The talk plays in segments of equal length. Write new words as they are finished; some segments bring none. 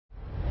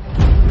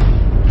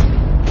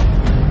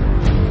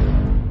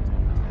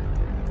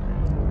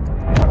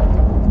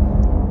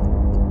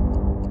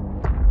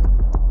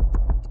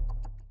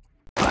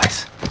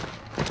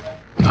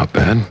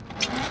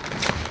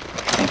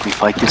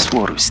fight this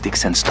war with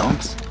sticks and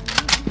stones?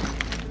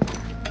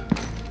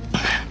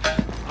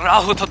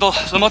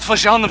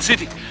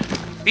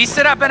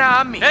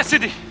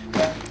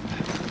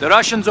 The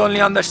Russians only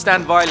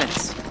understand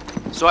violence,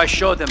 so I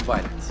show them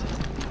violence.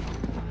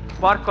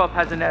 Barkov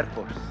has an air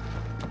force,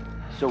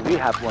 so we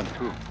have one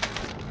too.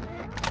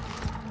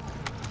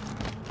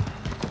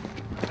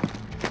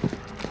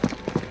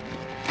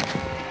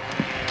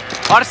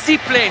 Our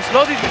seaplanes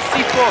loaded with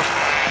C4.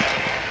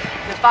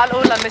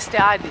 Battle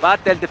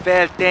the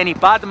fair, Tani,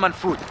 bottom and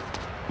foot.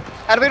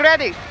 Are we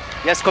ready?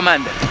 Yes,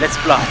 Commander. Let's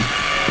fly.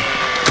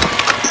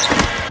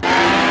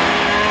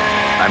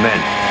 I'm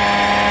in.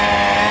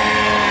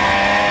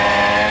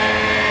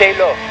 Stay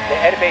low. The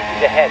airbase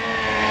is ahead.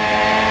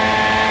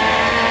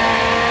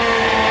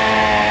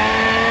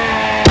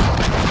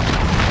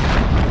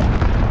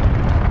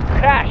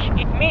 Crash.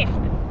 It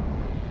missed.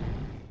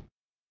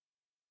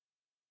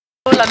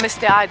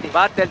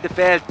 Battle the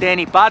fair,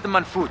 Tani, bottom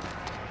and foot.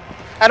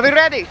 Are we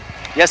ready?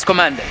 Yes,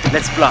 Commander.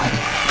 Let's fly.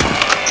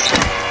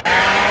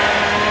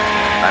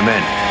 I'm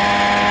in.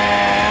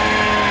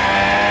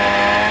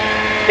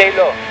 Stay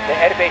low. The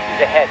airbase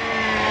is ahead.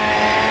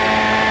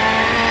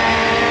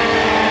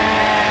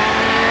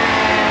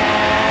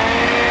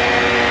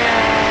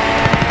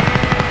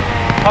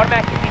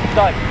 Tarmac is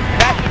inside.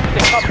 Crash into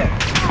the chopper.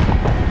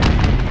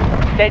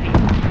 Steady.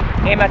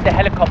 Aim at the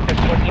helicopter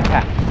for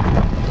impact.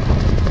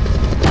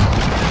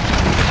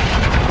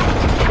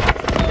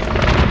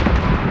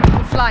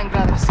 We're flying,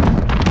 brothers.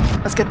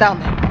 Let's get down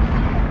there.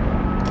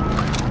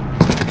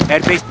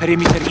 Airbase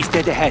perimeter is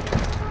dead ahead.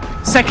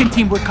 Second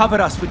team will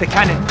cover us with the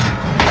cannon.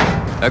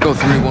 Echo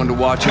 3-1 to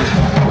Watcher.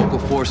 Local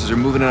forces are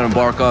moving out on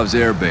Barkov's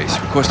airbase,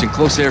 requesting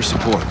close air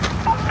support.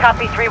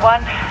 Copy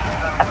 3-1.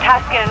 I'm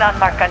tasking an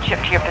unmarked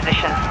gunship to your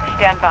position.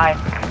 Stand by.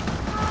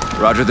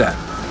 Roger that.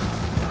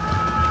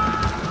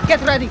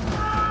 Get ready.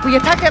 We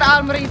attack their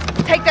armories,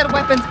 take their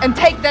weapons, and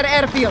take their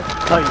airfield.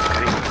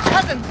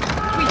 Cousins,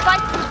 we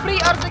fight to free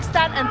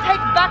Urzikstan and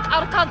take back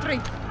our country.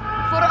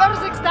 For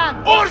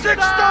Urzikstan!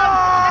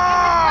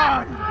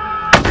 Urzikstan!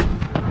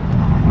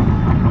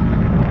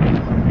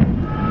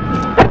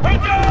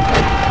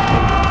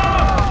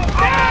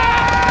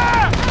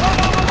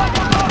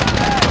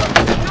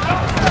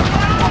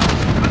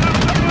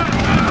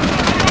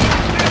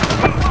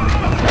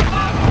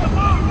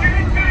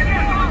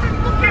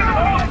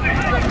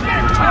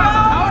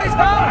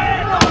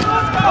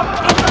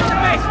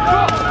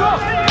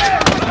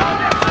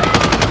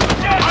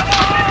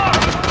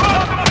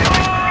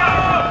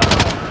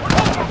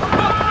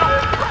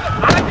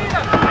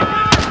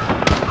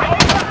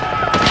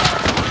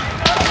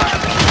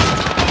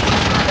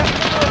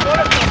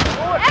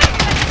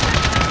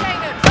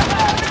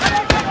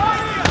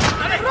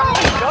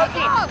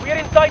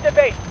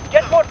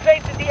 Get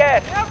portrays in the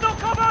air. You have no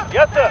cover?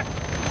 Yes, sir.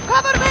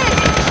 Cover me!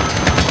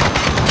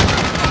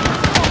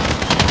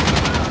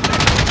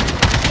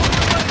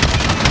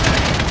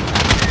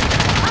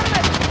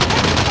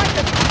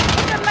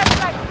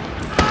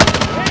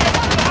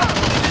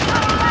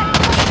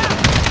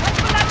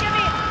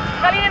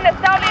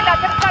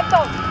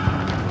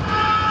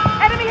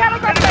 Enemy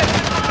helicopter!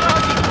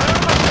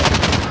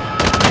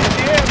 In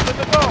the air, to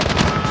the door.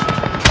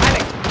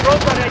 Alex,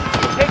 drones are ready.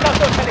 Take out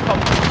those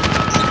helicopters.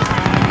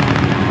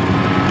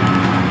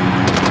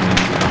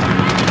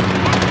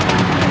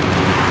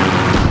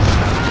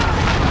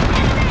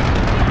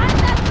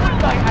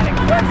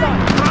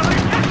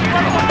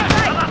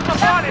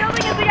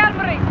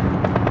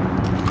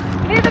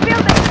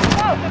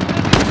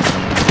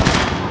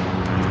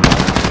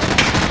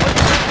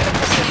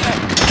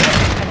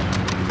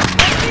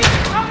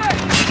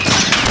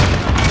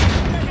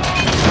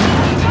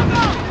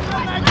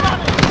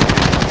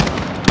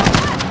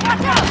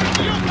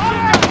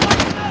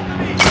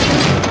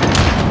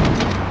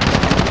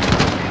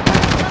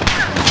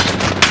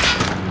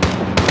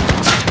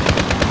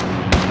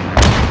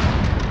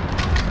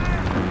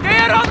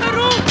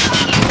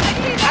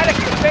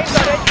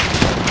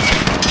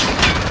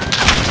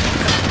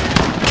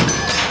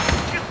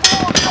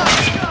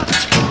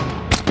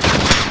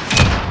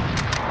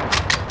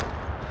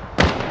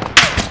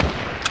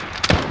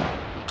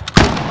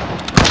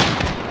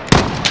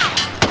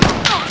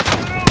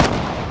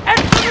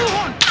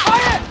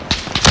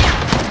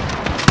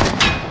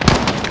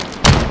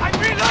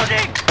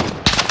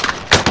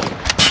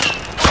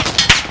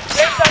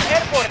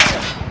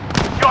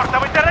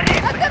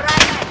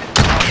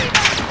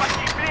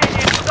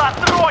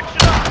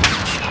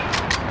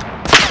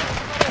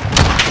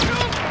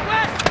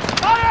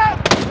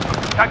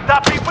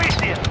 Когда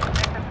прибытие?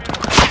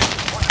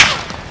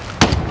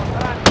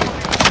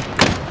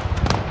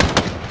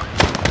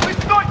 Мы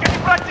столько не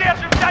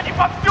продержимся, они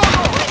повсюду!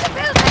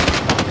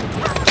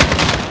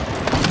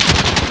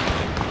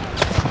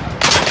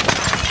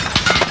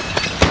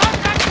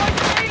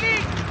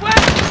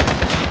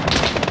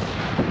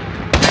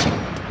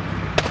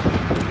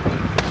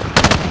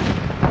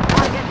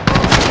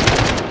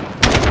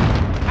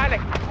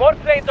 Alex, more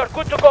trains are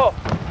good to go.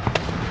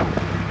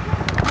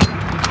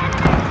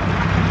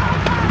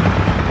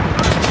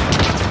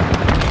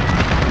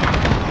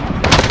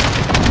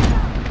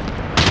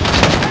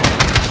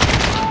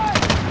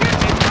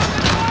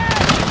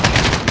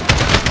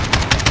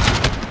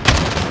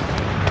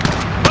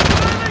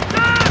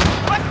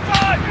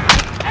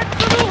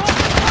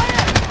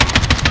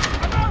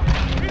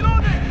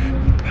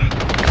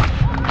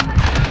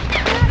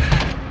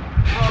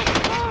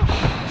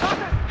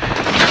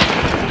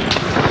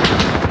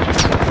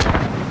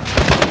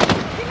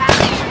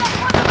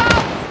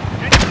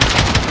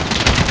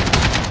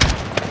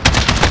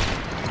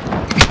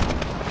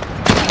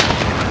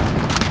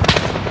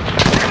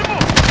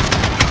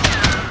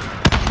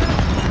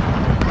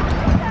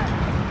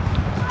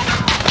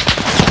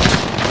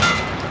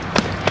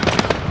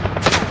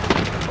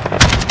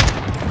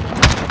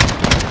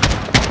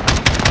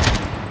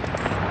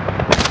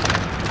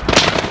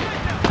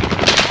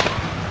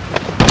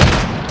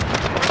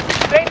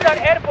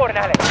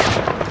 Alex.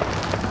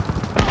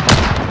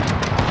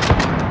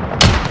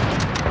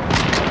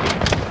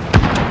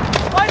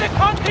 By the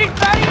concrete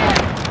barrier!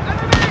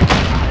 Enemy!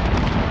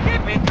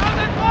 Keep it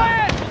under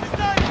fire!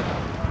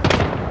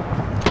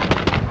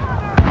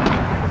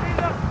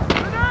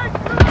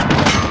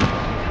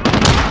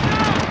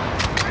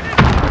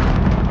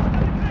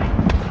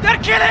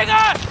 They're killing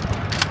us!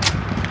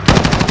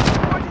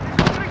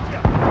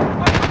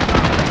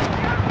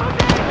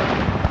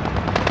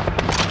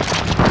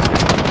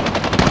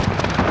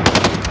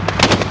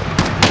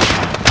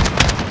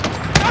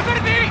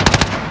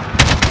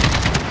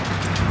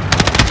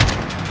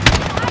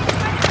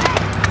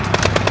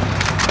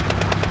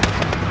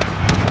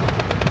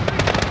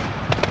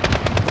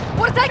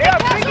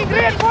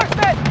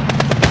 Reinforcement!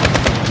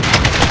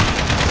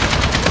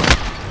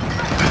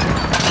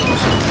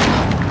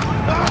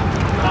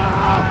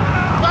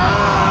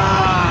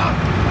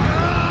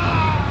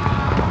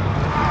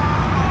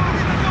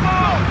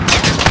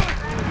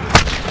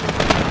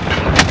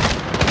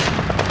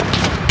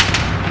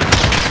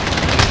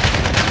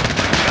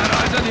 Got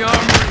eyes on the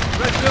armory.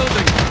 Red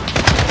building.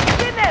 Get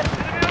in there!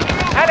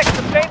 Alex,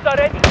 the planes are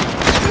ready.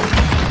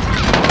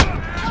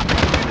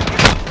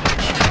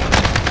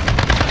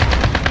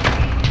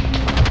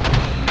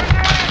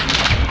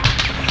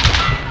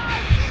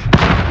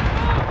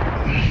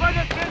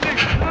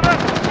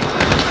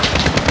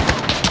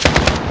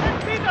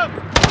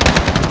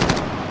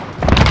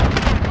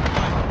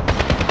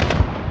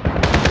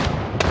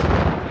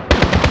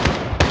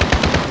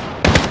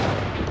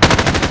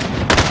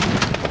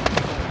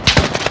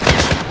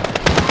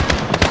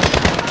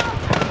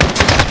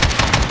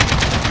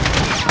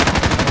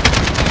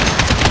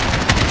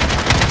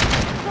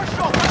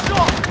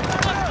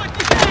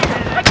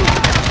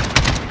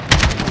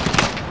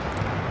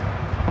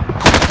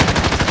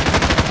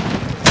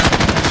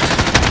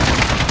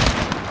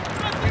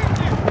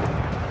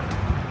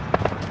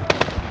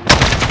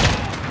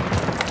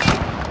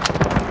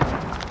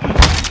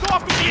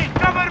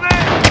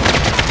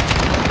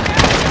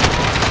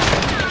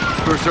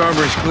 First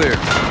armor is clear.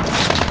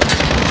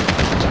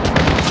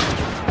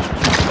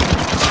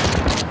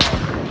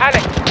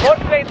 Alex, all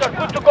planes are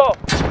good to go.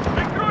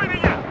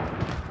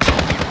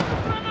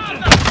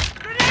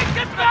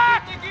 Get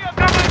back!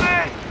 Cover me!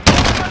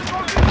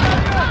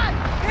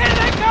 Here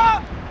they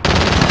come!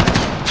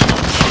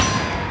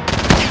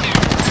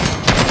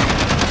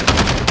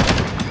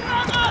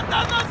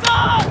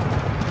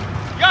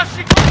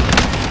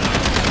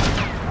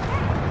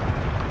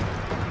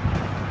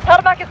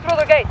 Tarmac is through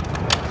the gate.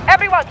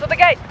 Everyone to the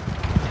gate!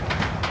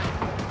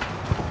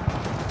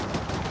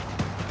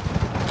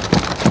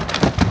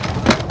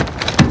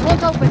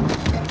 Won't open.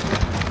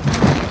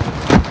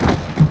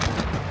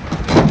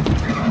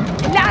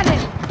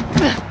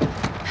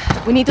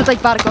 We need to take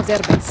Barkov's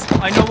airbase.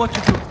 I know what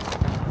to do.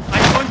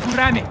 I'm going to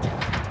ram it.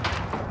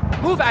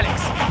 Move,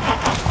 Alex.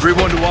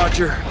 3-1 to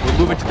Watcher. We're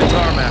moving to the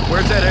tarmac.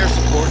 Where's that air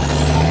support?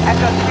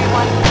 Echo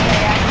 3-1,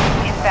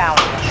 inbound.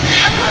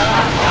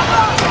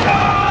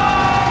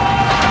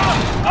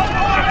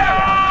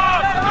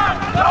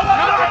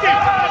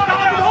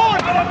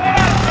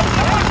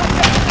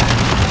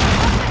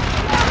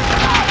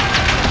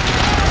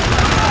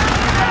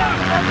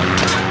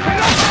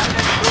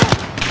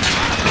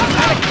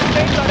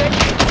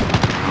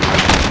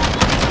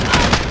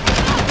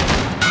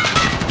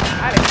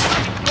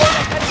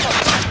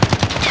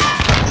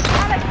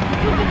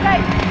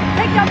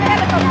 Take down the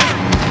helicopter!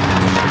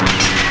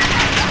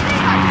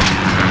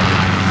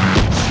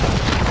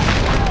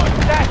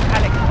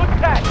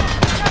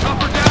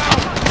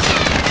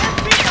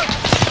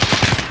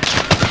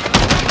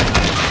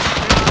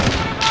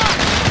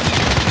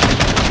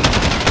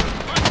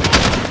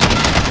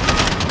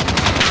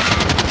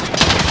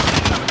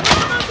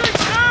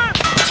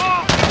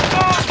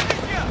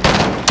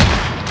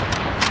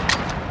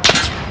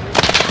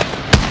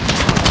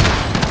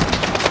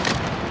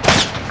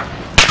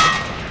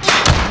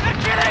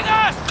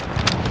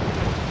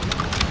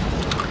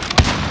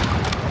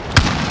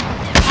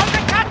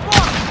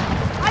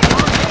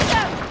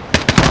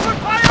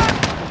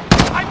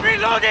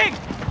 Reloading!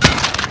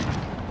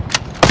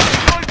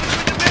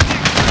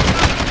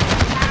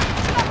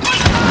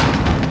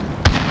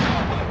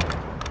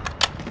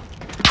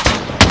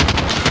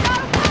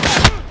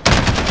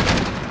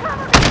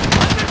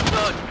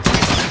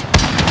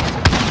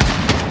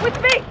 With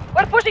me!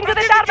 We're pushing to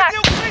the tarmac!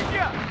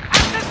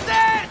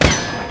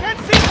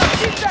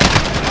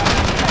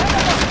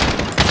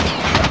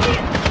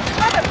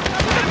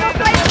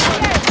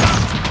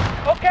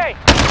 Okay.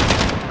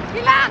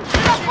 Milan!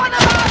 That's one of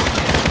us!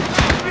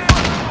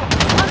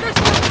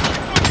 Understood!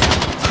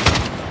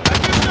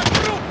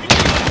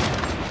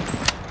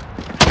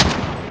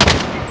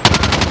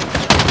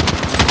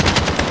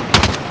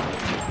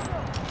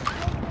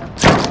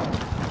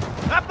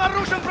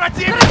 Обнаружен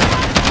противник!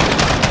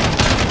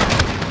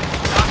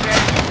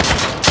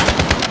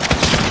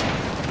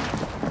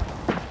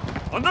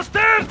 On the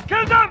stairs!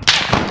 Kill them!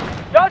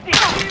 Jossie,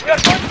 we are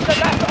going to the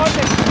last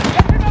object.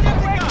 Everybody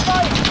break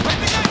fire!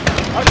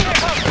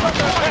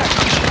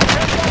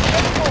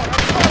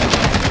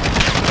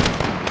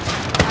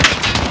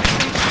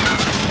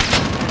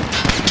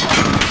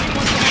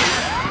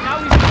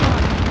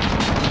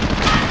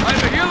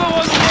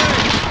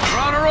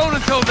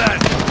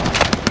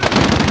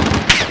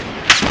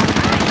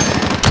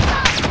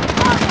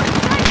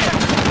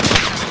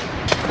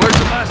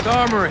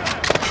 armory?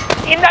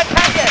 In that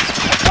hangar!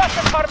 Across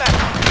the tarmac!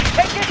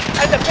 Take it,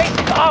 and the base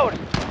is ours!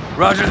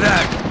 Roger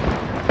that.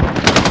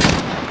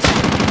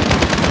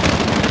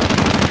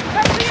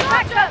 Let's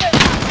react them!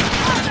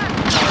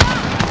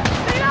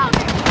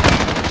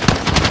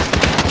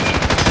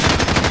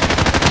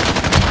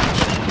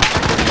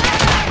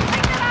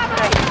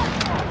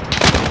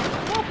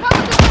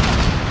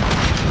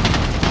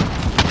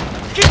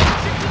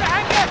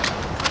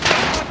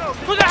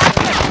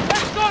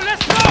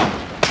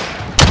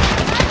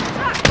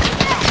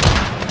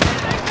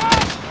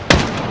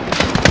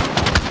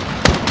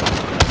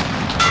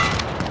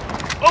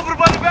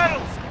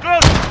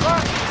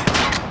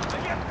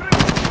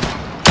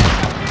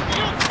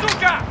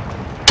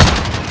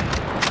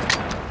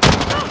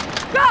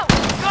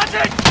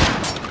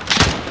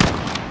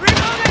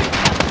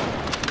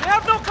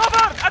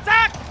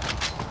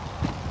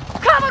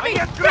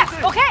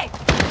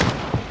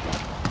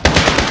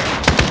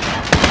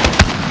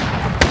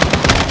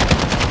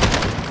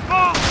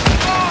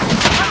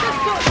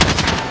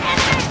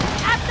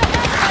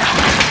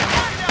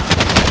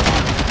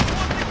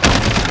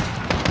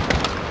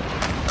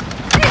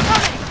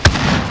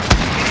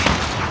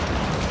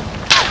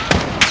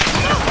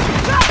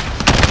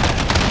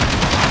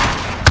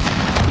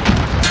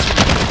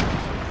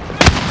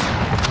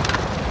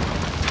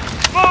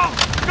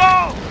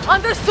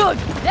 Understood!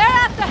 They're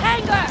at the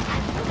hangar!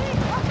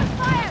 Open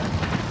fire!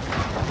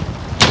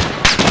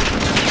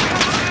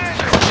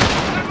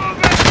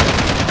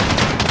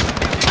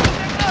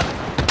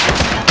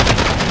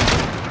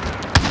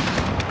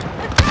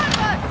 In front of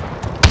us!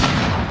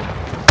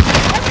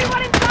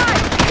 Everyone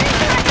inside!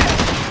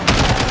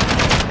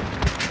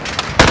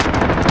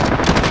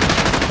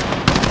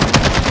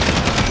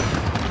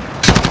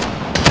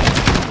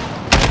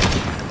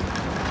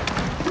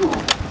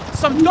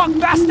 Some dog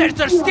bastards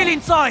are still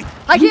inside!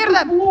 I hear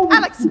them!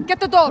 Alex, get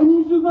the door!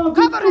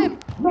 Cover him!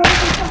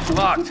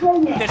 Locked.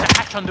 There's a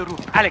hatch on the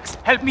roof. Alex,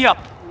 help me up!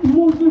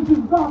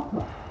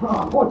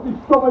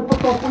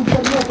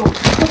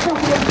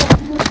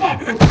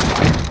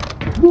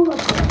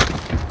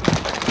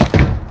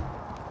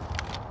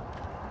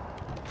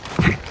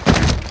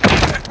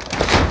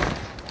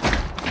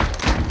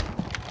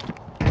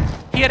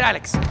 Here,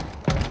 Alex.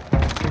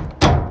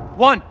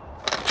 1,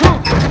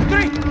 2,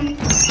 3!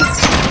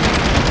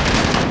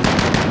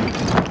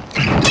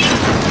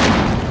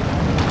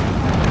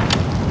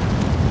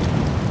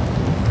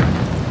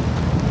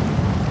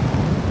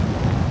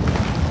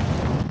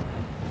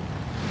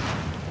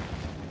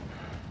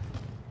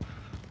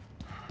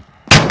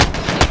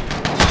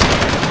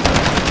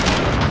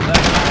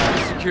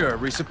 Secure.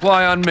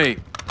 Resupply on me.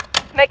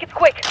 Make it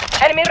quick.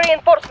 Enemy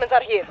reinforcements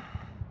are here.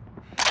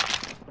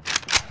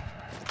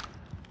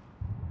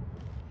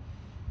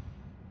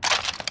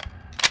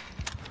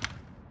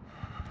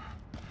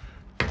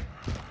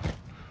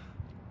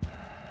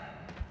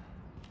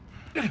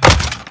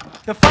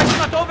 The fight's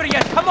not over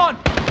yet. Come on!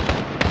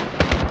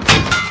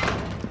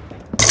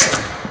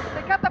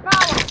 They cut the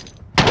power!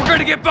 We're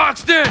gonna get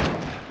boxed in!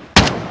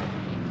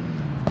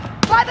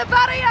 By the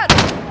barrier!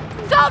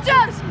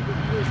 Soldiers!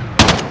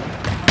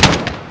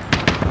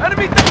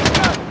 Enemy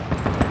tank!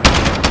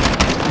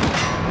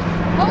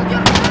 Hold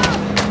your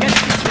ground! Yes,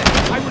 sister.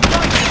 I will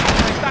die here when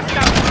I back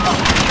down the fucking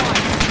line.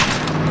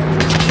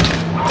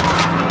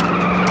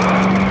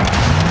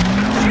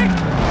 Shit!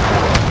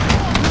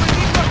 We will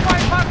need more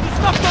firepower to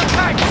stop those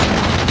tanks!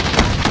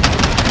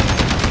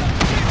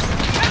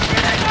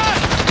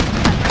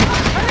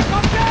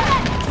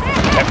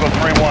 Echo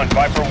 3-1,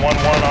 Viper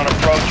 1-1 on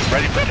approach,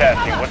 ready for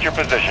tasking. What's your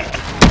position?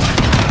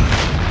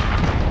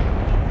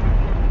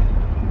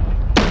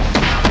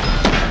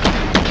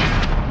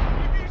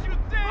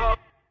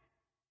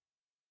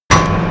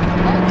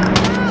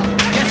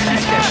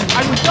 I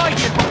will die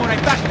here before I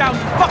back down,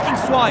 you fucking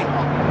swine!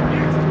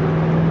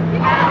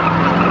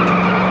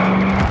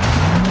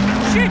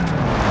 Shit!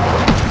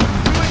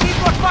 We will need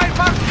more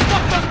firepower to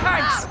stop those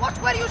tanks! Watch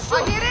where you shoot! I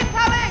hear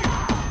incoming!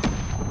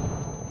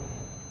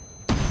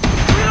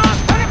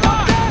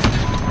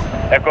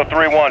 Echo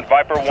 3-1,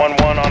 Viper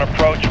 1-1 on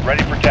approach,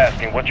 ready for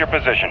tasking. What's your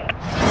position?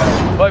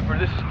 Viper,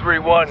 this is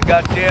 3-1.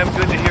 Goddamn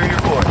good to hear your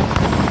voice.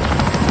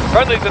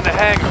 Friendly's in the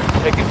hangar,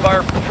 taking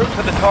fire from troops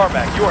on the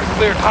tarmac. You are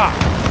cleared hot.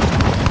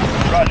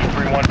 Roger,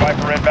 3-1,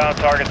 Viper inbound.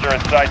 Targets are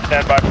in sight.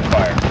 Stand by for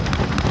fire.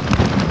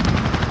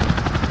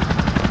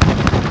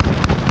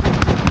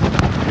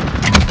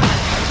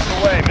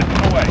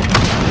 Missing away.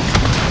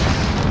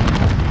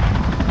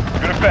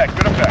 Good effect,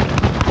 good effect.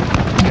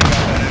 Take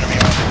out that enemy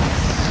armor.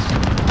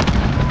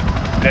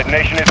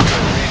 Detonation is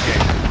good.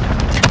 Re-engage.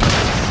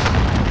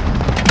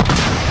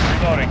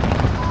 Reloading.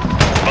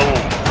 Boom.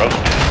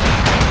 Roasted.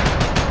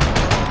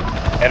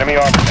 Enemy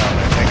armor down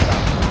there. Take it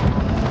out.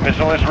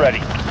 Missile is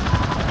ready.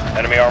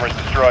 Enemy armor's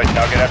destroyed.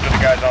 Now get after the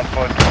guys on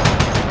foot.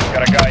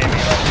 Got a guy in me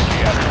on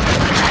RPG after.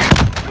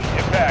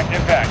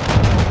 Impact.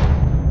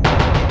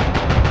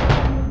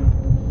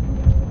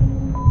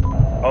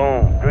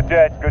 Oh, good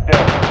dead. Reloading.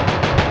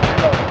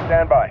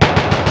 Stand by.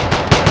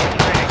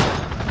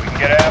 We can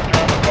get after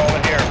him. We'll call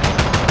it here.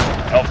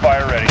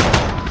 Hellfire ready.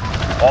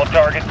 All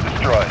targets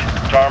destroyed.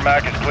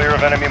 Tarmac is clear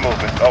of enemy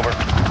movement. Over.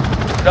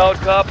 Solid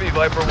copy,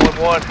 Viper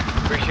 1-1.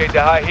 Appreciate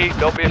the high heat.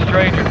 Don't be a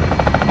stranger.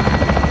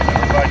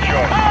 Never by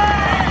choice.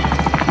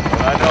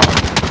 I know.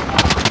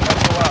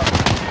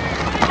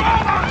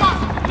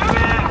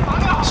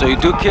 So you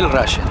do kill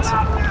Russians?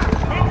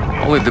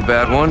 Only the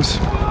bad ones.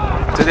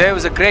 Today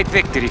was a great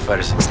victory for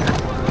us.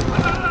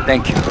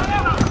 Thank you.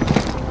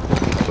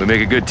 We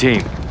make a good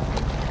team.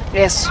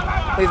 Yes,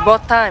 we've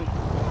bought time.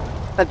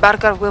 But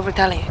Barkov will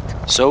retaliate.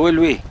 So will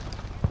we.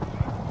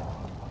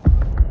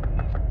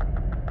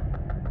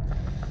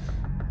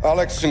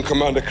 Alex and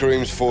Commander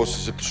Karim's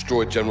forces have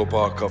destroyed General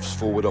Barkov's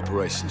forward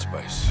operations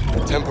base,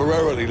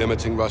 temporarily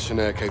limiting Russian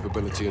air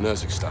capability in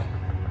Urzikstan.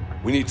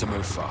 We need to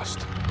move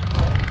fast.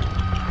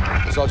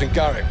 Sergeant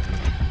Garrick,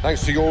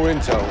 thanks to your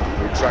intel,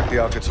 we tracked the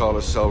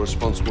Al-Qatala cell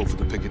responsible for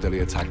the Piccadilly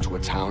attack to a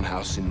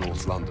townhouse in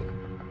North London.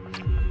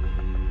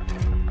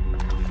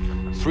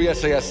 3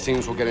 SAS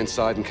teams will get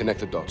inside and connect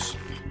the dots.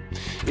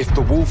 If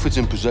the Wolf is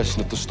in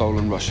possession of the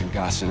stolen Russian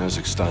gas in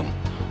Urzikstan,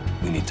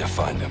 we need to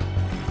find him.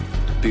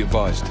 Be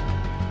advised,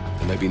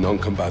 there may be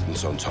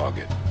non-combatants on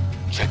target.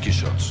 Check your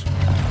shots.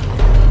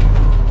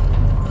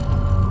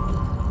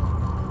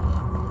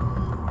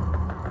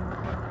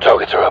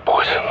 Targets are up,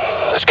 boys.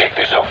 Let's kick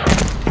this off.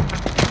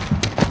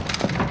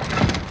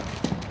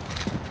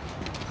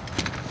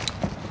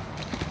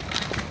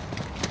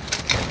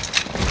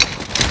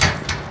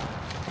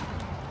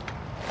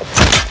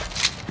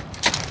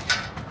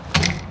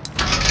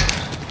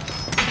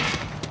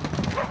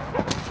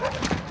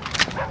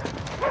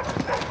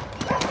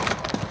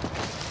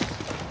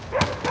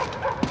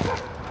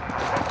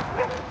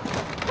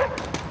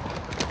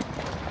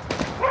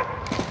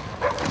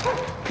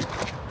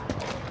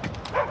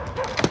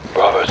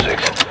 Bravo 6.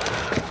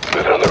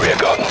 Moving on the rear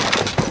garden.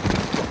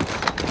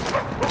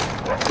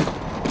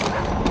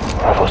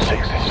 Bravo 6,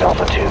 this is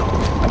Alpha 2.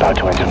 About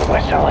to enter the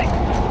West Alley.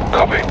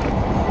 Copy.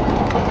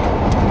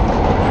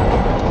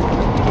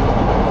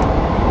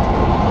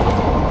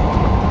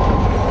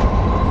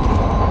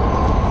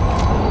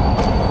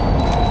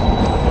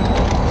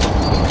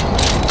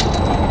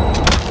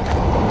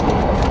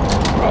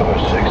 Bravo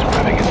 6,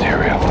 moving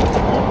interior.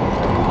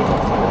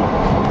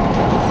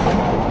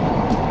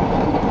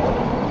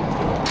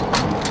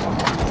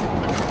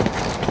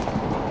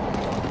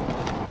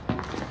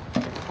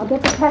 I'll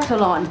get the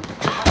kettle on.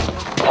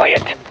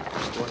 Quiet.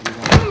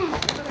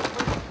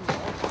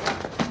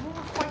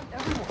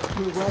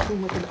 We're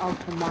working with an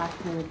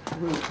ultra-mercenary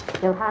group.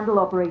 They'll handle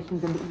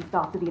operations in the east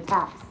after the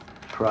attacks.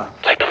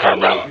 Trust. Take the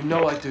front row. You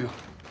know I do.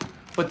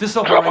 But this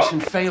operation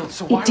failed,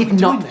 so why It are we did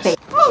doing not this? fail.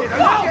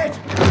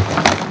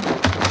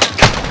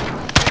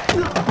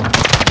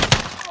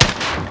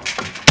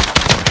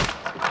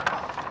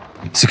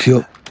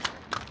 Secure.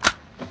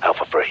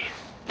 Alpha 3.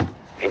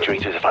 Entry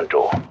through the front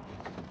door.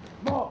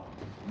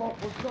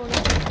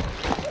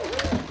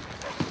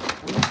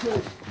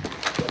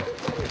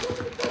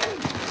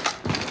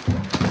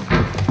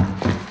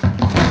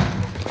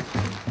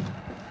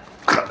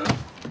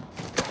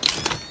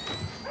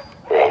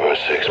 Bravo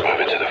 6,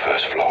 moving to the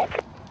first floor.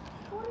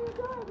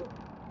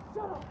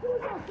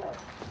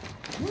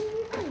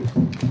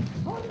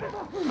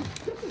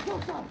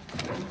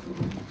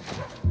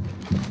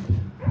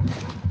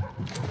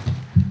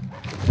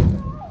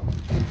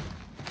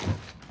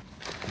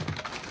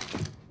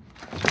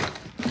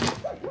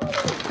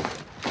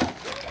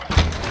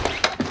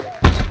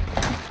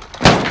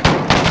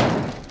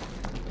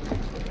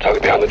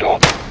 Target behind the door.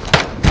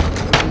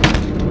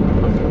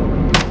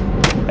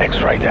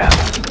 X-ray down.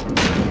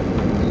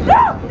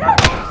 No! No!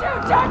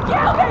 Shoot! Don't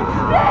kill me!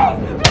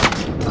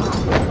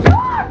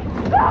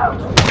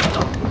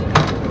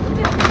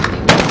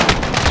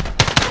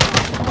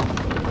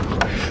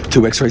 Please!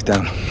 2 X-rays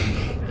down.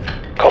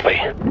 Copy.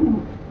 Sure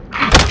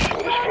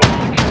this floor.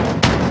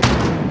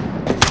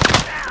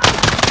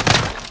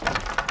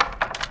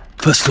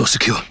 First floor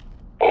secure.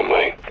 On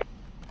me.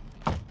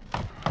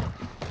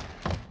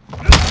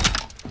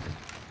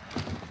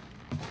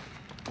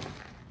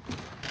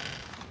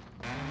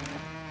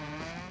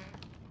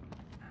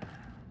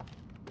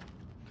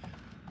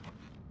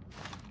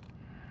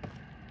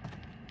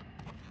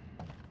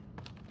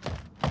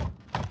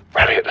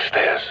 Rally at the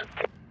stairs.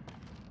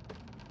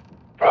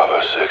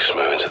 Bravo 6,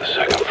 moving to the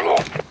second floor.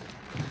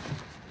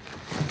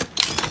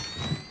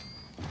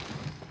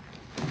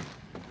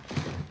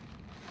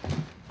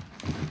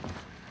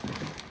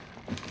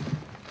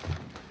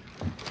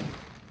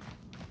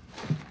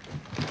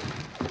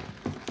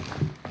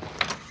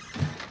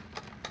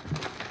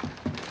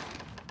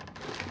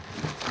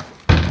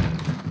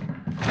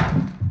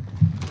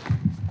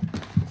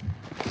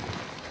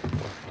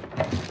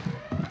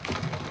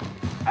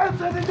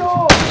 Answer the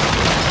door!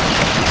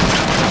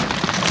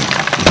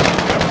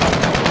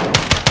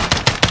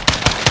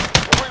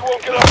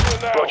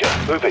 Roger,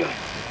 moving.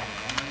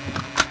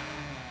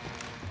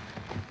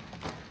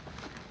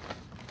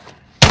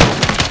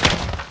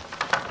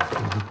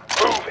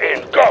 Move in,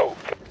 go!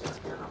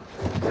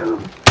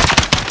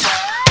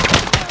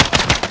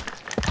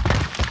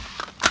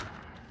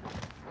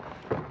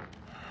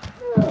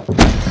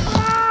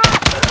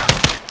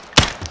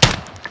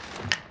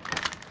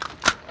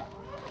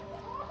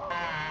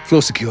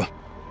 Floor secure.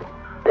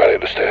 Right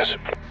up the stairs.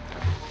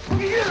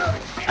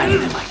 I need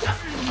a mic.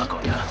 I'll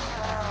go, yeah?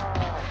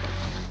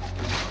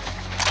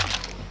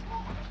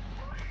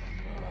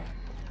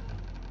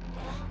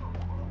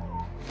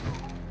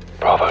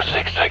 Bravo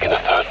 6 taking the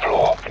 3rd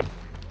floor.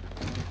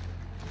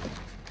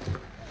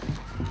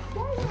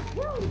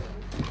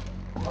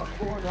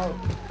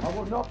 I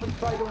will not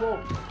betray the wolf.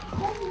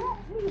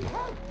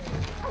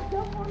 I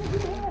don't want to be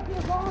here if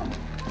you're gone.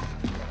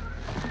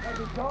 Let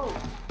me go.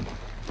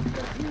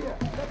 Get here.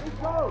 Let me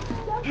go.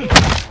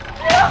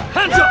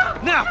 Hands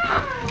up! Now!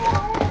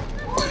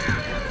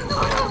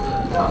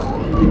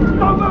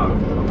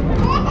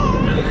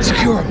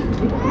 Secure him.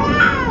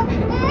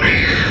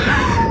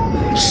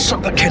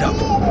 Suck that kid up.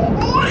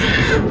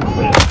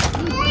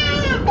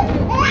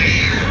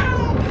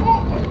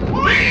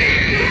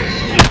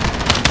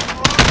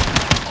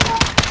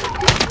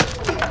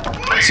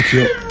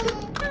 Secure.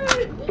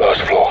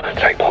 Last floor.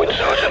 Take point,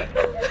 Sergeant.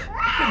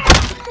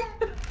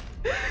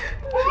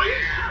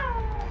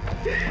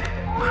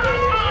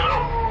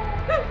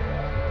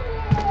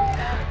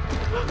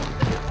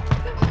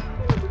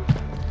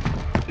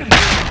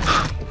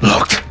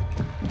 Locked.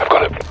 I've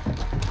got it.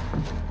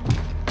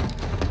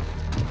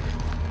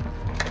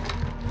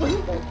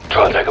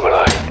 Try and take him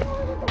alive.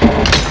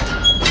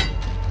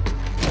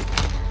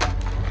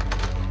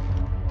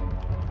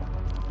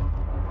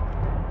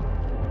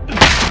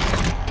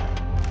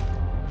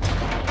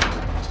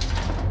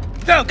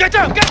 Down! Get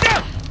down! Get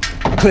down!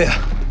 Clear.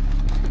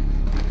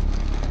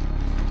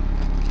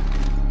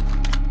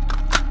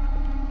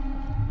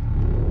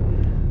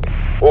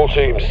 All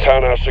teams,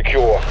 townhouse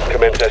secure.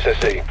 Commence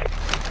SSE.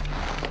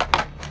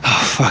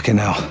 Oh, fucking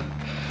hell.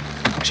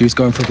 She was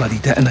going for a bloody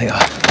detonator.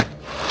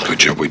 Good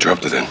job we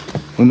dropped it in.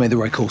 We made the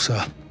right call,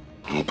 sir.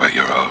 We'll bet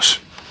your ass.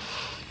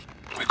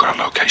 We've got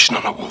a location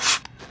on the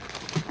wolf.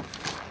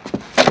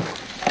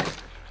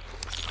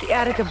 The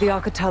attic of the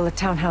Al-Qatala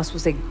townhouse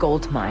was a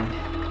gold mine.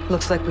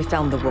 Looks like we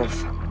found the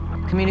wolf.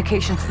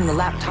 Communications from the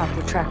laptop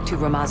were tracked to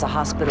Ramaza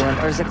Hospital in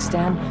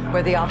Urzikstan,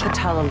 where the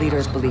Al-Qatala leader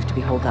is believed to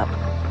be holed up.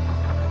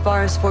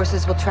 Farah's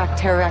forces will track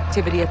terror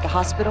activity at the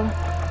hospital,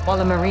 while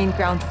a Marine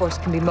ground force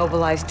can be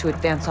mobilized to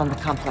advance on the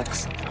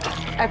complex.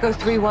 Echo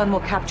 3-1 will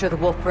capture the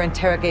wolf for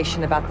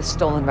interrogation about the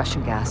stolen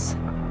Russian gas.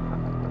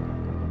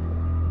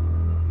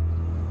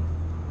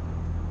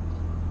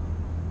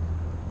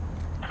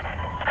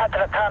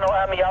 حتى كانوا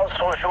عم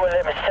يوصلوا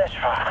جوا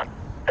المستشفى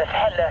بس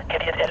هلا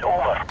كرهت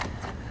الأمور.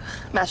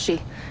 ماشي.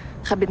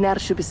 خبرني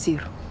نعرف شو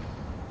بيصير.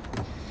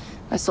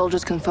 My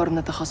soldiers confirm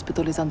that the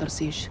hospital is under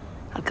siege.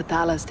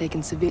 Al-Qatala has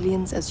taken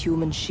civilians as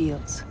human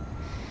shields.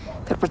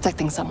 They're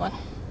protecting someone.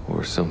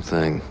 Or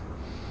something.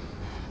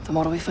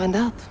 Tomorrow we find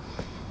out.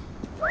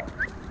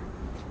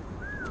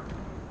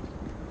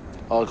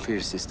 All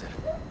clear, sister.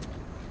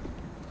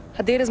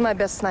 Hadir is my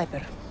best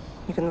sniper.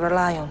 You can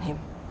rely on him.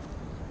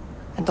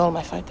 And all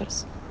my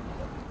fighters.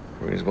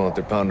 Marines want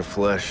their pound of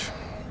flesh.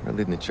 They're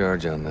leading the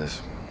charge on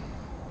this.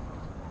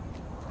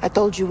 I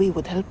told you we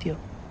would help you.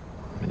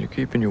 And you're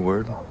keeping your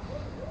word?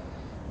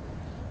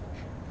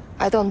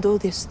 I don't do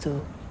this to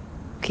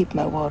keep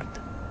my word.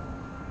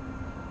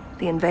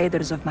 The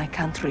invaders of my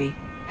country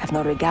have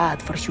no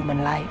regard for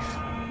human life.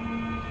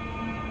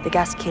 The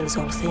gas kills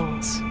all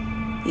things,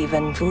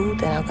 even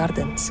food and our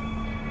gardens.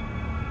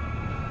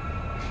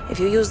 If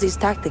you use these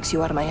tactics,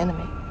 you are my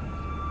enemy.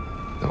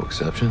 No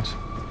exceptions?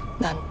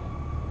 None.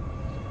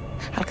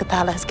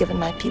 Al-Qatala has given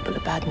my people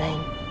a bad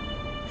name,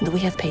 and we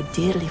have paid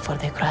dearly for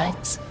their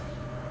crimes.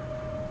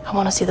 I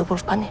want to see the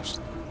wolf punished.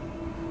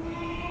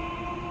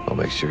 I'll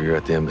make sure you're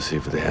at the embassy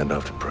for the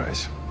handoff to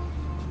Price.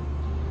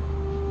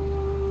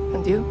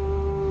 And you?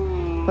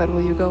 Where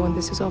will you go when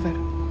this is over?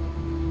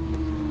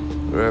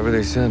 Wherever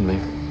they send me.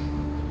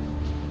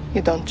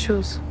 You don't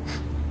choose.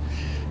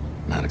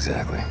 Not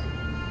exactly.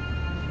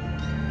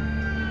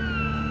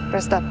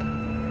 Rest up.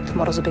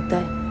 Tomorrow's a big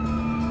day.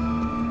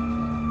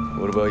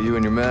 What about you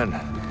and your men?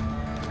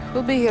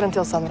 We'll be here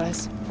until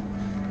sunrise.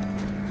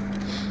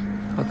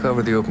 I'll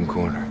cover the open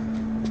corner.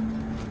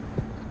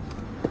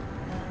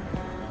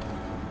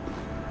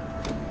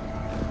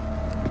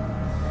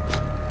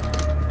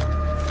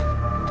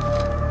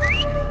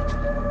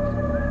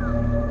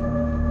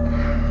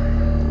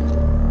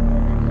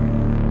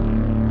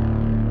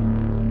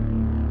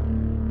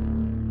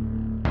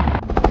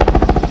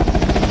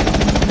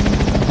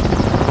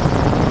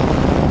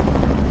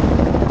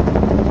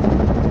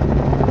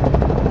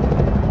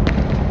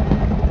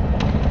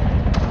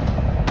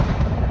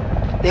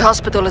 The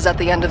hospital is at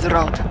the end of the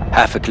road.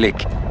 Half a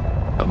click.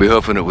 I'll be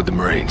hoofing it with the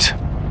Marines.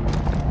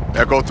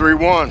 Echo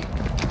 3-1.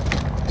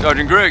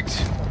 Sergeant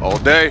Griggs. All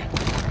day.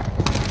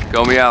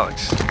 Call me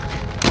Alex.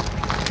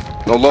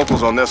 No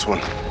locals on this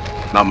one.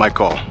 Not my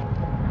call.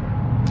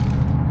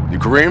 You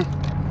Kareem?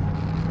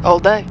 All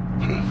day.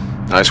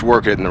 Nice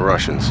work hitting the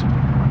Russians.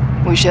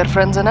 We share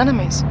friends and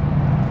enemies.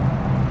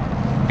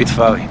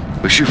 Bitfawi.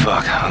 Wish you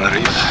fuck. I'll let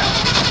you.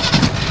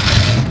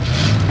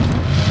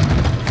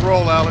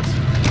 Roll, Alex.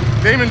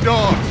 Damon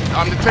Dog,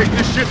 time to take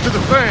this shit to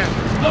the fan.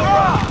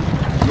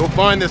 You'll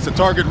find this a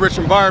target-rich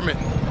environment.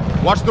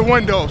 Watch the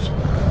windows.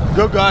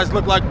 Good guys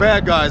look like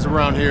bad guys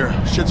around here.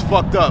 Shit's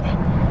fucked up.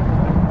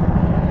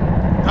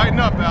 Tighten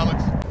up,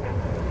 Alex.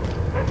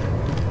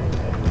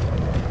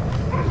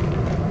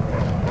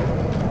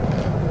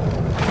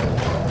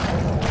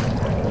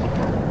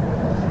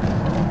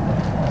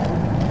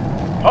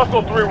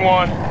 Hustle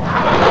 3-1.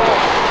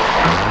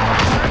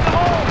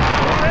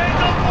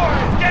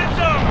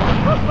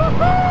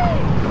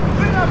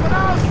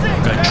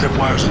 Got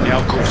tripwires in the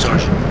alcove,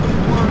 Sergeant.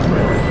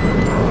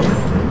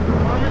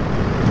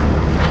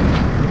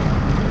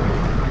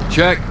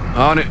 Check.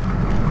 On it.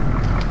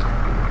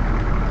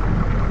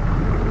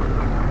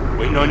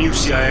 Waiting on you,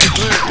 CIA. Get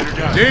her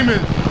down. Demon,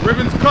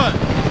 ribbon's cut.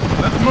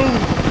 Let's move.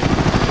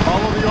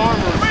 Follow the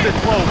armor and stick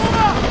close.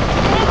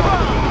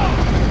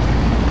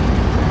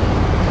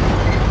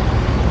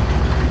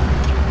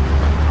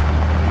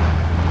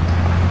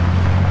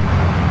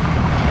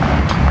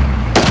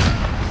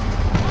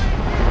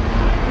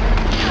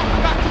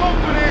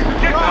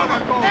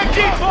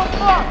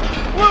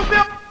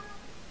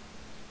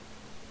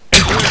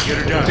 Get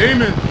her down.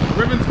 Demon,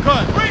 ribbon's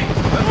cut.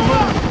 Let's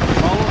move.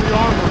 Follow the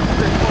armor and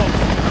stick close.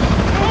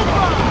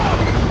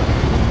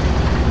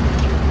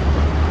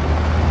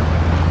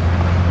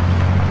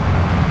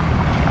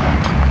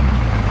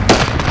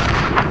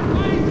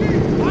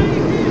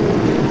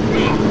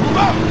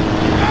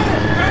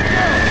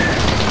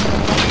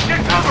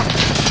 Get cover!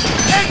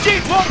 MG,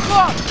 12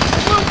 o'clock!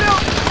 Blue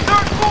building,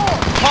 3rd floor!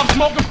 Pop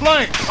smoke and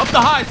flame. Up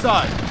the high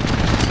side.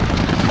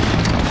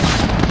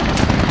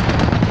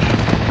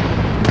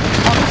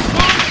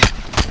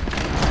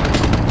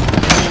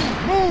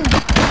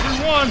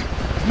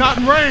 It's not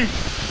in range.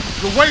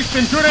 You're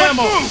wasting good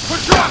ammo.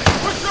 Push on it.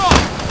 Push on.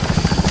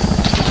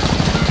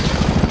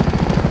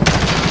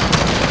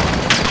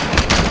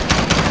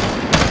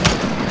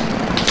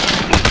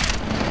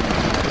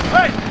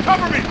 Hey,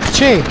 cover me.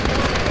 Ce?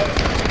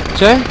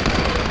 Ce?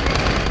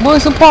 Mă,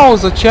 sunt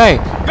pauză, ce ai?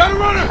 Got a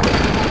runner.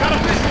 Got a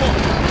visual.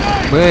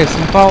 Băi,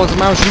 sunt pauză,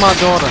 mai am jumătate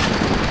de oră.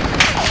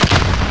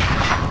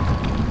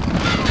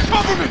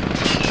 Cover me.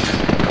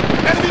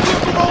 Enemy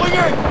vehicle rolling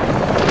in.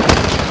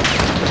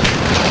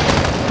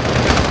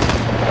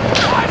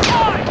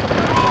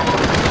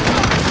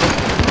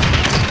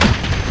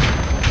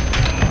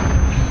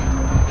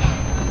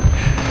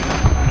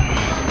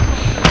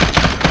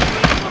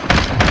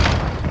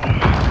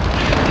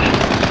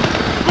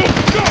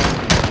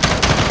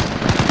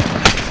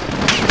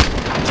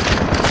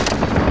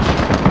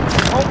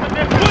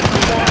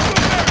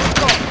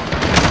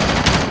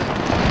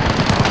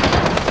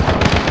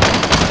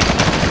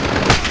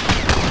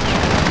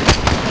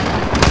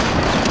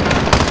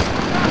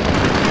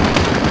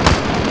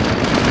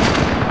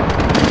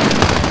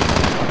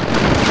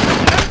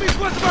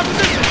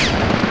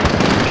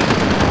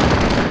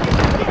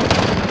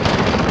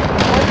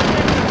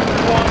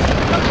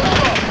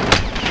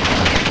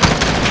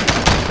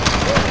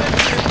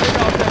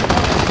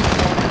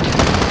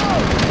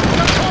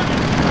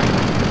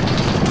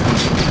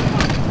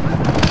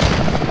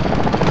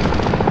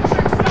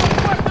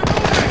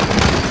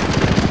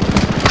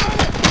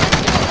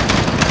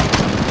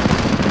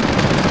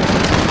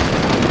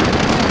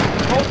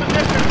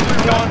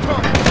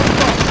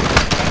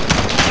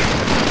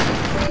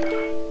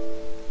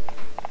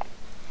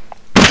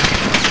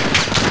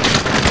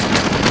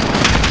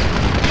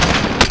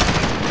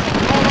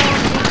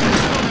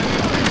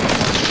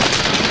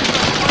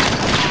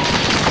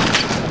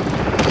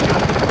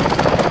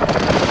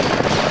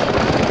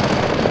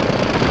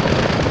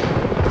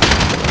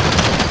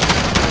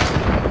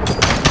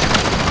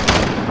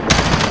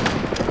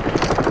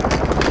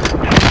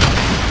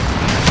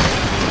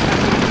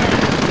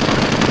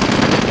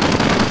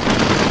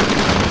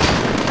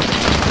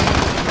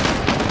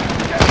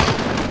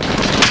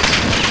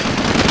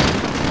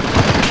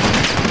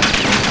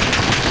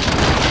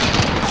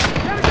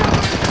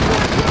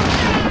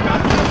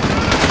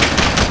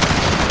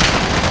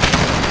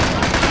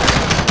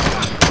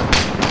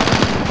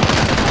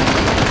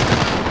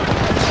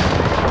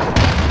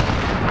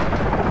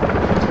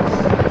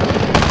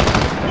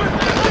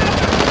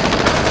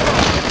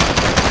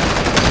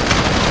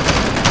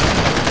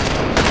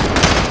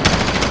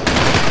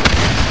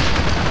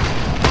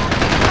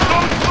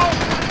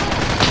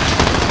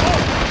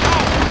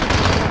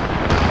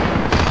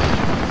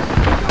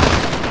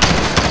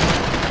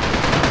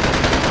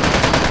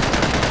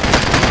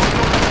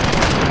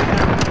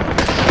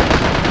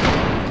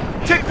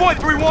 Checkpoint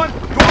 3-1.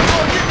 Go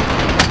on,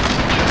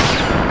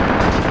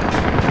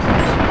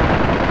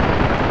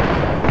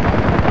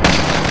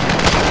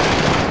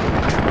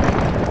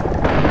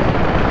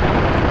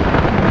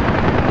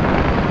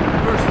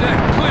 First deck,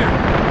 clear.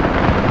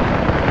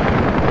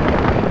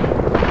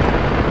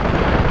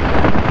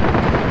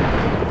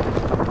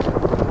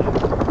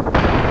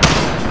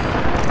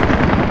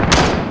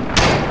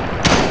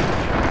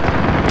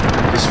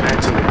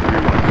 Dismantling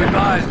 3-1. Good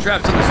eyes,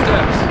 traps on the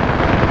steps.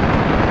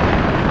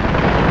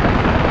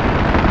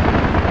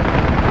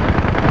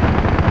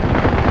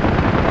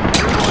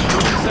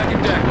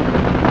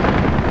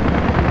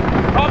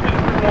 Copy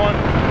 3-1.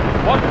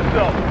 Watch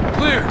yourself.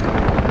 Clear.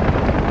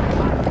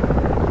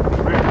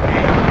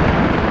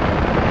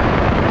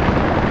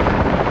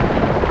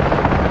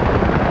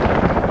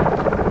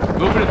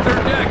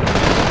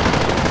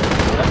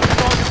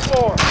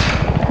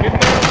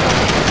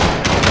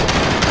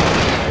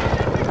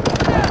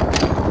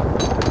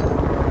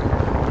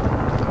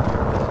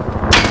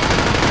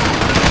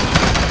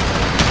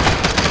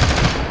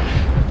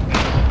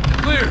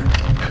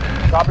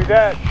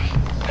 dead.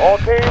 All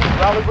teams,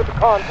 rally with the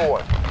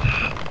convoy.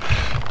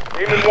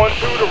 Demon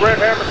 1-2 to Red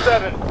Hammer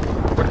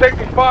 7. We're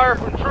taking fire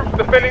from troops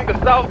defending the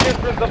south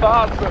entrance of the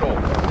hospital.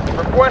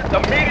 Request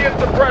immediate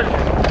suppression.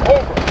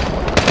 Over.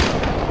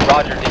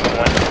 Roger, Demon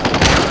 1.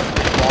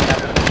 Long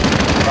after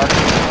target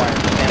required.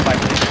 Stand by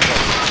for this report.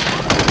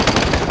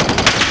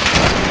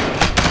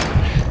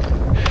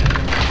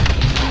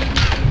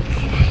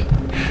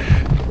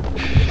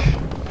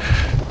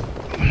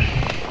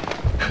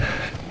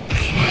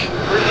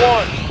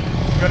 3-1.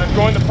 Gonna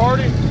join the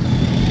party?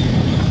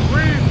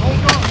 Freeze, hold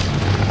on.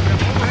 We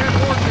have overhead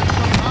horses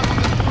coming out on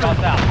the street.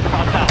 Cross out,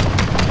 cross out.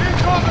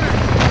 Incoming!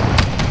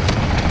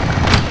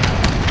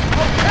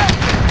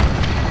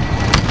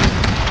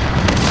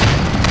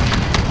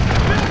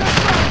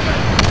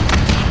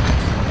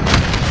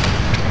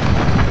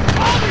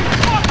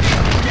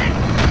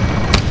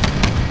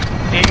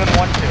 Demon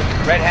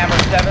 1-2. Red Hammer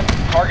 7.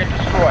 Target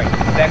destroyed.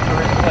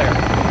 Vector is clear.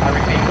 I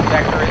repeat,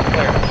 vector is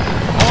clear.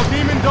 All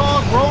Demon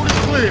Dog, road is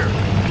clear.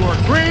 You're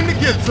green to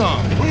get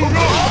some.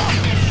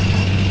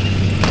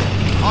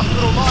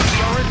 Hospital lobby,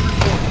 our entry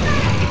point.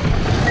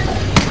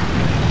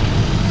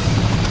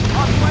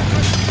 Hospital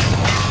entrance.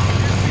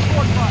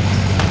 fortified.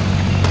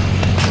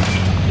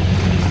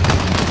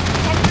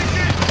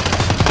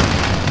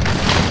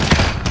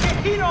 Get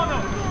heat on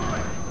them.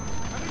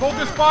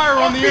 Focus fire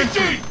on the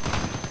entry.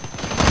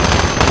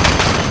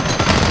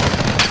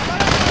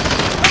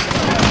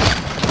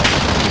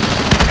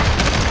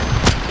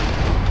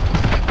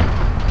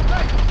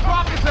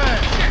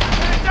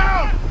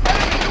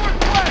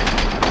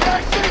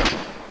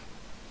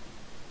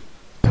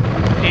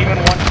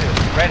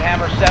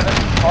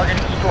 Target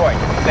destroyed.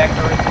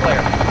 Vector is clear.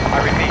 I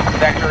repeat,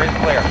 vector is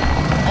clear.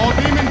 All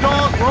Demon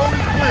Dog, road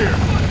is clear.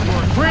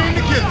 You're green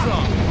to get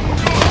some.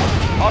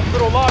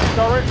 Hospital lobbies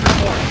are entry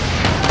point.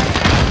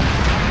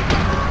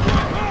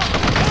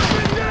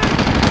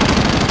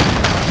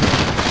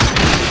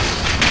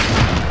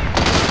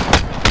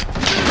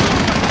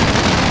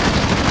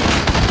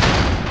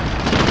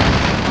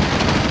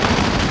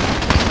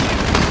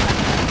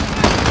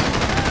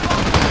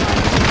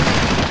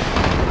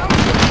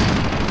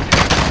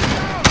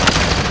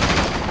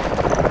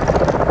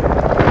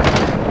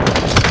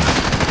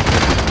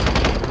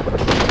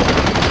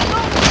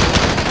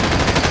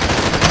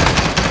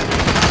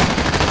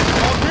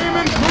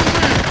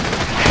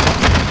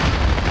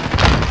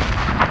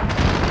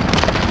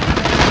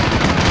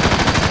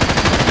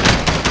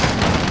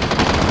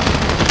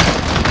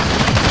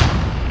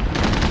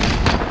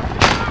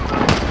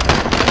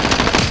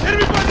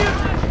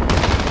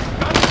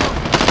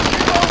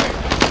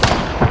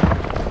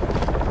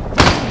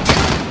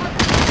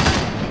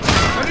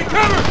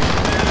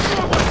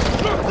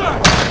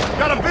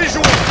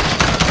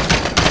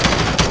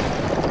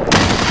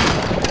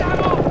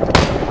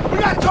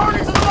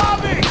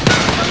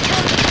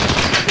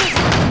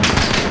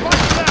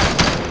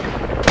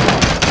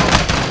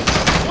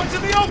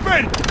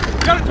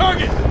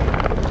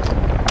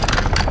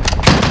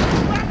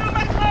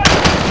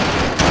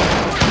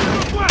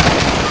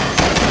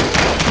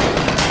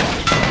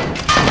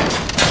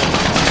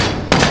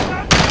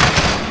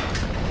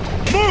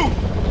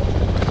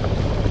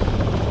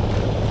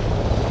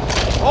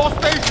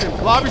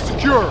 Lobby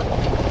secure.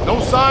 No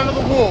sign of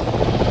the wolf.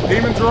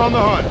 Demons are on the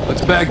hunt.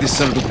 Let's bag this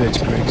son of a bitch,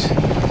 Griggs.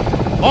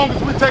 Long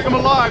as we take him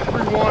alive,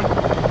 3-1.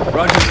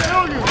 Roger that.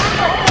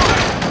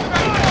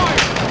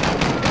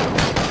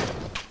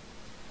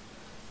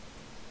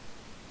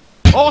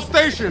 All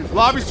stations,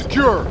 lobby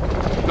secure.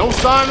 No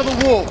sign of the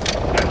wolf.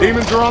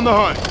 Demons are on the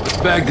hunt. Let's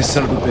bag this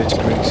son of a bitch,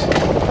 Griggs.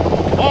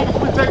 Long as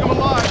we take him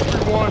alive,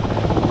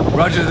 3-1.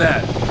 Roger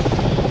that.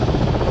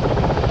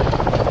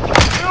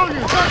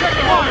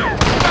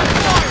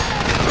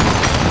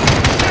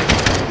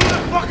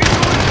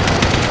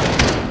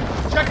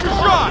 Check your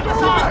shot! Keep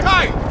it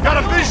tight! Got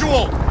a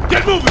visual!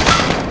 Get moving!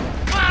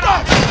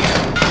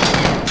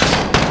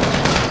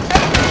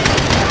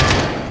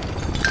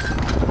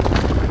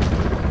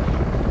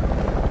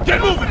 Get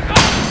moving!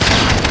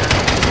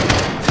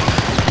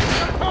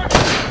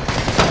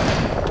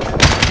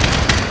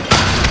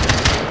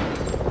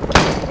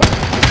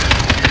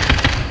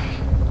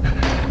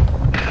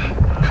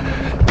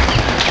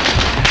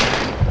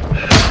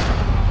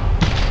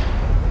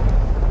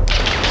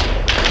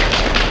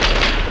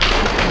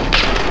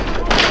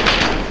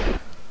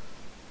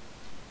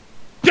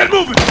 Get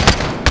moving!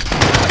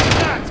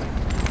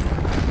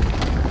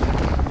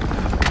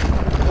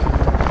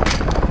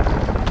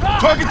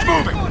 Target's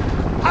moving!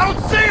 I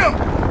don't see him!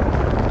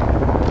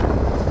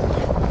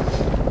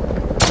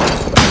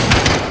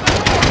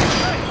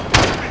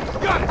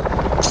 Got it!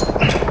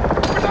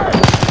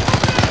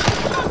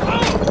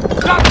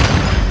 Got it!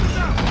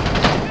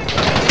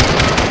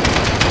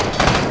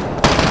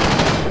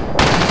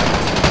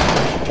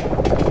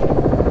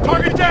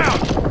 Target down!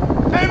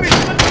 Enemy! I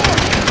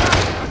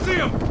see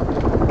him!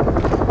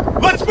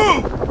 Let's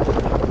move!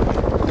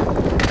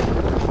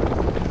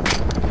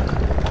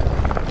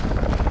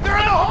 They're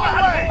in the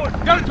hallway!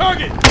 Got a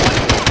target!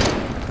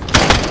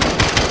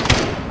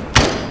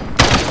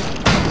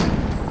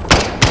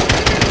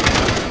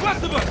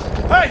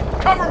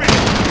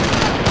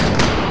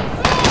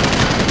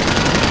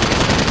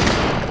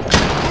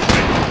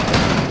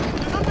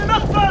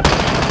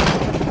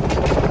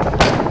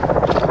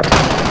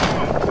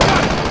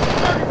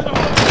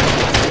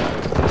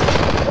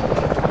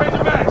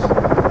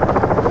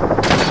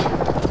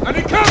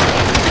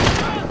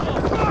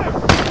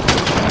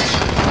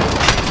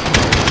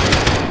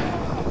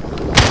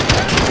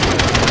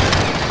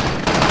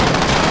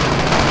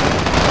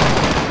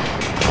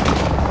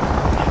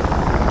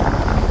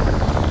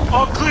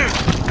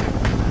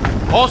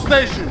 All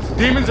stations,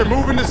 demons are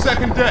moving to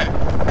second deck.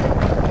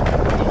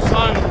 No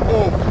sign of the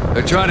wolf.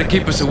 They're trying to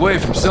keep us away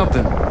from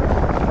something.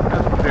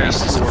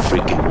 This is a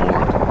freaking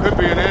war. Could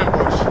be an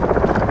ambush.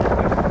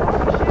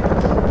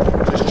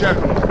 Just check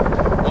them.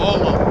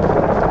 All of them.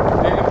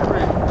 Demon 3.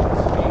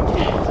 Zone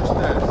 2, what's your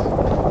status?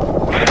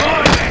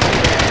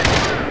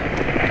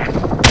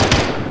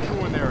 What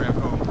you in there,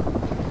 Echo?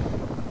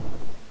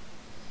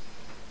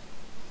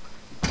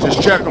 Just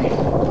check them.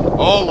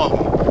 All of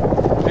them.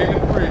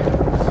 Demon 3.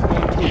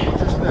 Zone 2,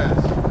 what's your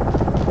status?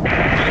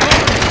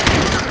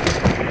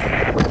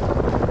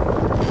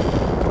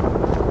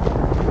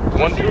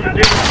 One, two, to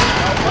Demon 3.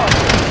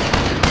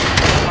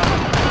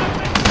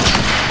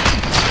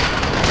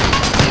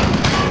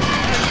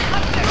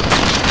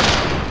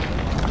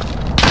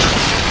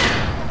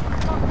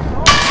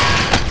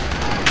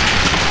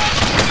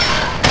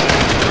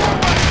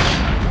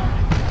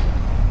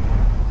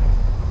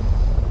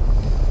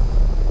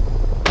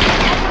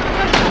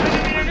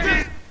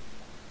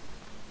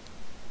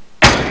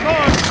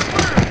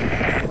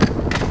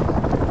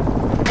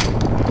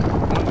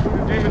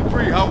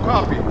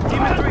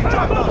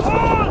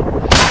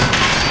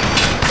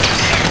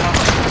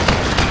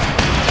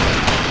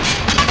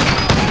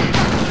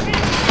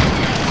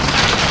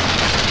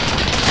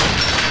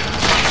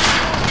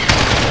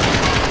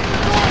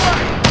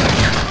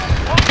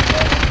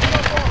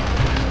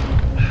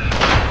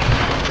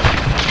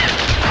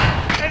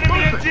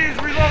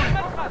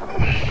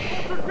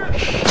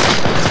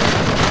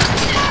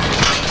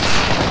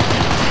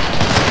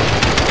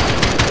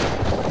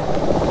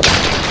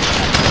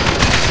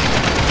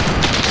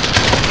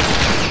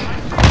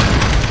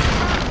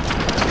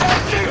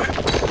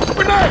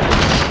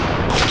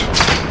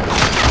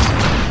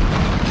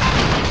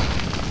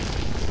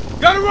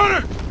 Got a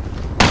runner!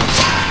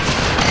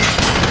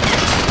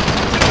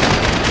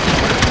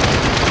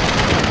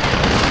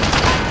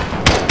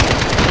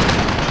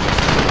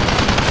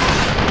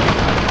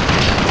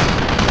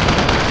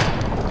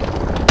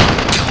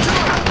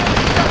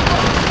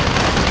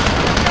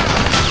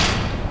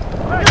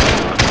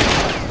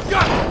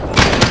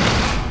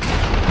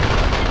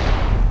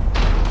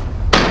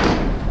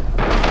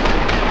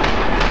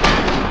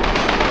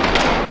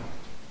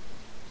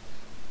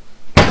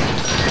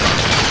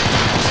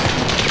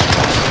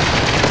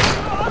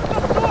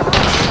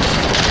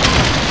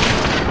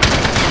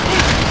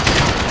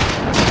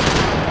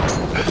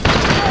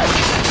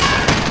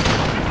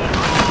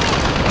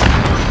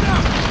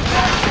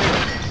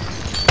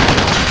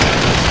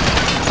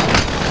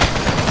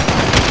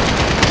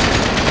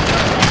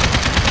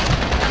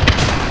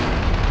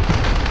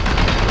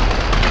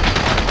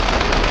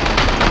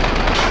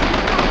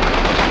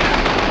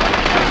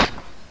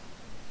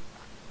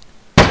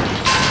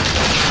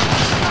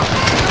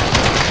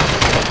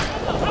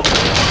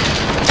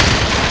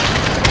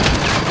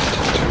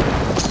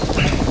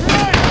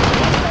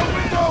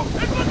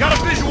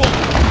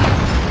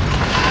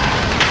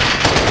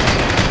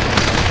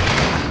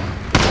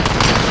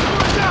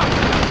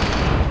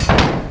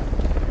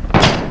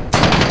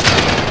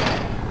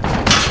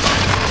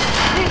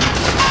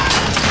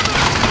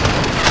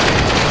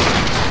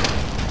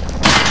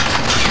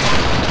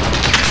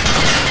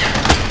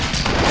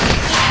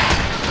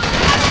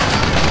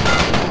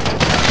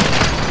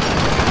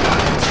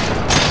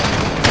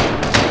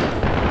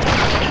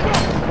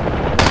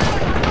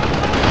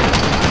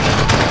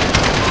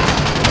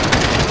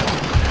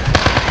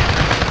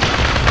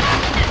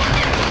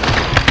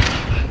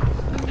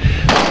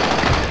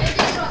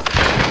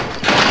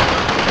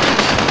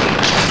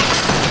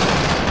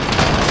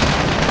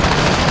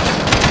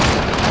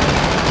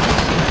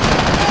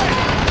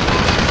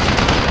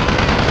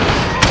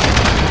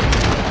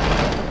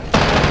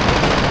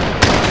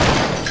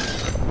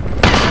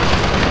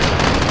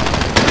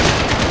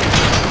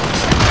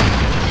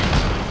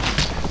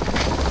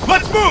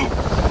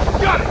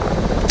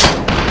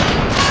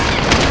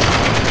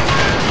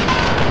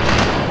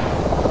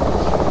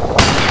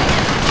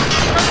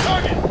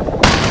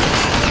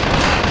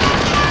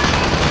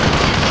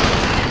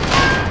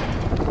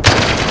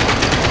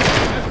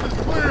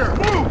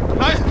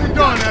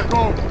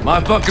 My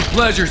fucking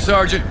pleasure,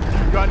 Sergeant.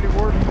 You got any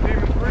word from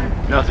Demon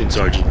 3? Nothing,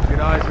 Sergeant. Get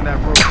eyes on that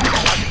road.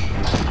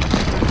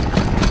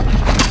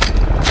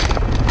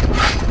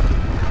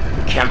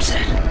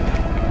 Campsite.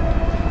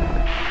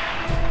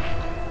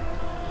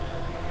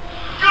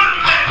 Your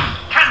men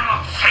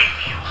cannot save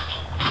you.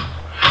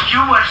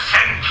 You were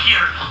sent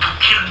here to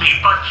kill me,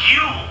 but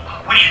you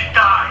will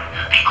die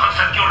because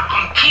of your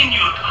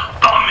continued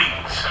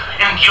bombings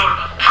and your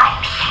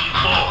proxy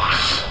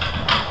wars.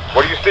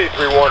 What do you see,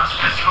 3-1?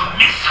 As your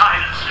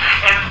missiles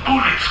and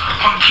bullets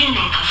continue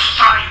to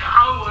strike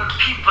our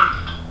people,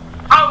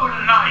 our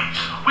lives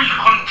will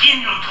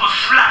continue to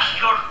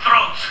slash your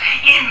throats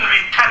in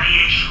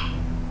retaliation.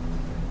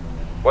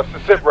 What's the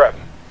sit rep?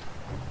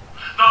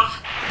 Those...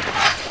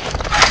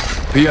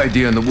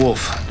 PID on the wolf.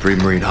 3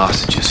 Marine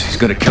hostages. He's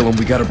gonna kill him.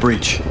 We got a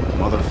breach.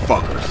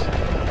 Motherfuckers.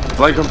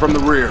 Flank him from the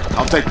rear.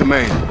 I'll take the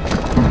main.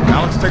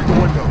 Alex, take the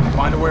window.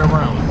 Find a way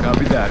around.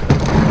 Copy that.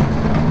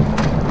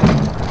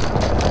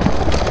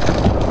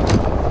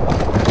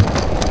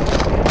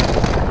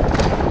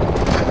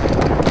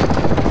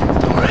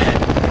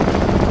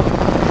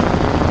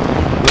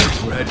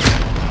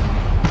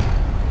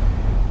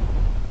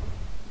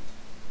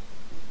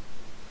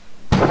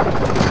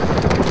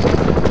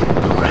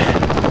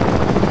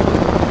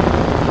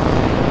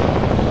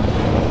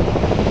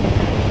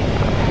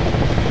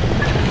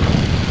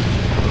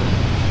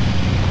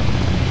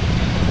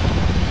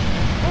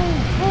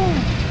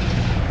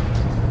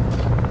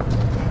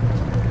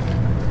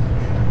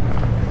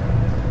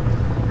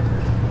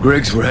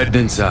 Briggs, we're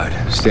heading inside.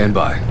 Stand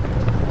by.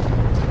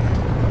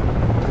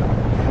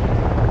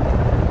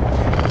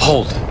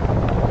 Hold.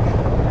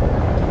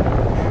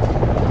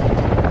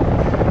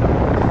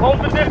 Hold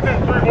the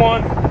distance,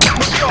 3-1.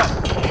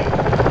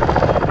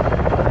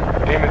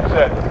 Demon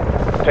set.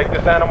 Take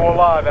this animal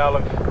alive,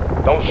 Alex.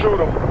 Don't shoot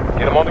him.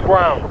 Get him on the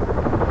ground.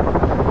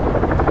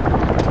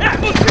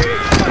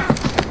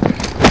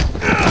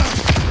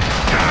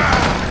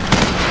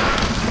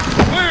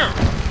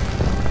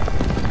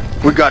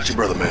 We got you,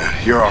 brother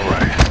man. You're all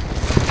right.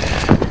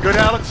 Good,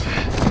 Alex?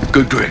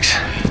 Good, Griggs.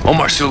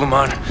 Omar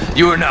Suleiman,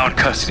 you are now in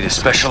custody of the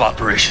Special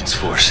Operations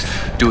Force.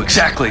 Do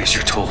exactly as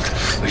you're told,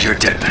 or you're a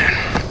dead man.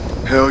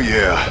 Hell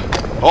yeah.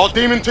 All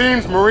demon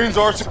teams, Marines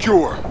are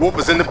secure. Wolf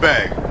is in the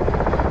bag.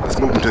 Let's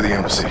move him to the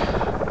embassy.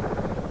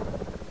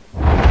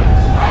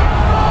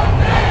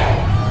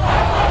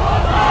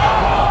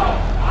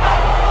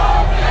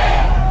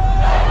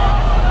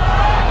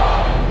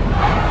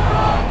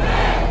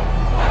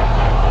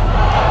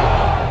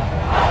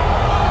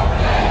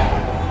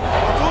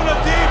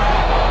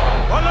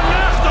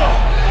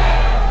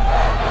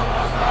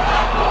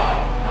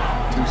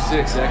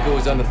 Echo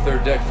is on the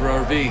third deck for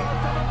RV.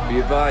 Be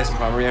advised,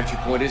 primary entry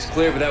point is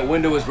clear, but that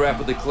window is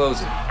rapidly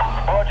closing.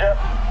 Roger.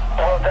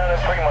 Hold down at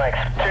 3 mics.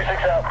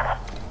 2-6 out.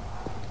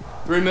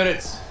 3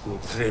 minutes. In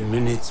 3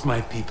 minutes,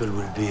 my people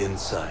will be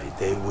inside.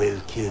 They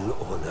will kill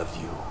all of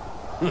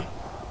you.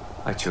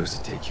 I chose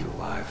to take you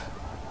alive.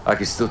 I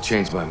can still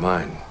change my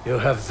mind. You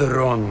have the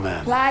wrong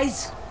man.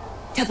 Lies.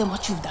 Tell them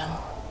what you've done.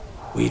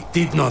 We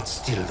did not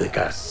steal the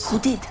gas. Who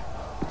did?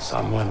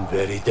 Someone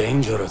very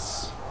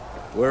dangerous.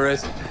 Where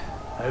is it?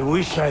 I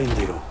wish I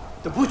knew.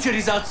 The butcher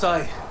is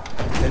outside.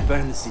 They'll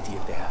burn the city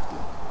if they have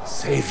to.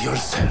 Save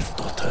yourself,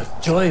 daughter.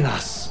 Join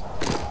us.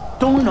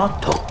 Do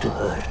not talk to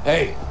her.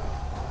 Hey!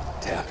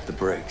 Tap the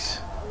brakes.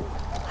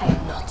 I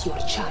am not your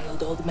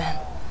child, old man.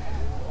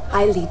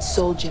 I lead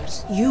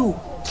soldiers. You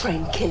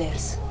train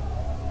killers.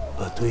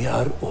 But we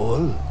are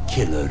all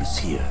killers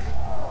here,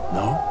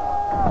 no?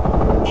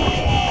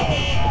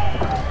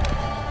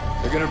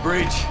 They're gonna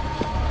breach.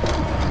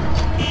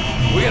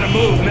 We gotta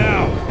move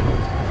now!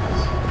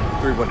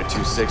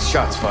 3-1-2-6,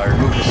 shots fired.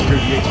 Move to secure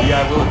the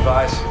HVI, will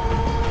advise.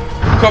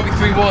 Copy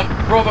 3-1.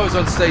 Bravo's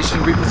on station.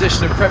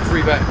 Reposition and prep for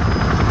evac.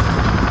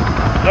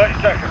 30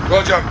 seconds.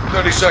 Roger,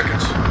 30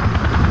 seconds.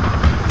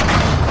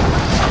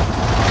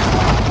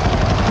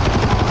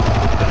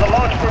 There's a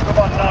large group of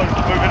unknowns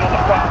moving on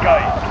the front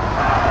gate.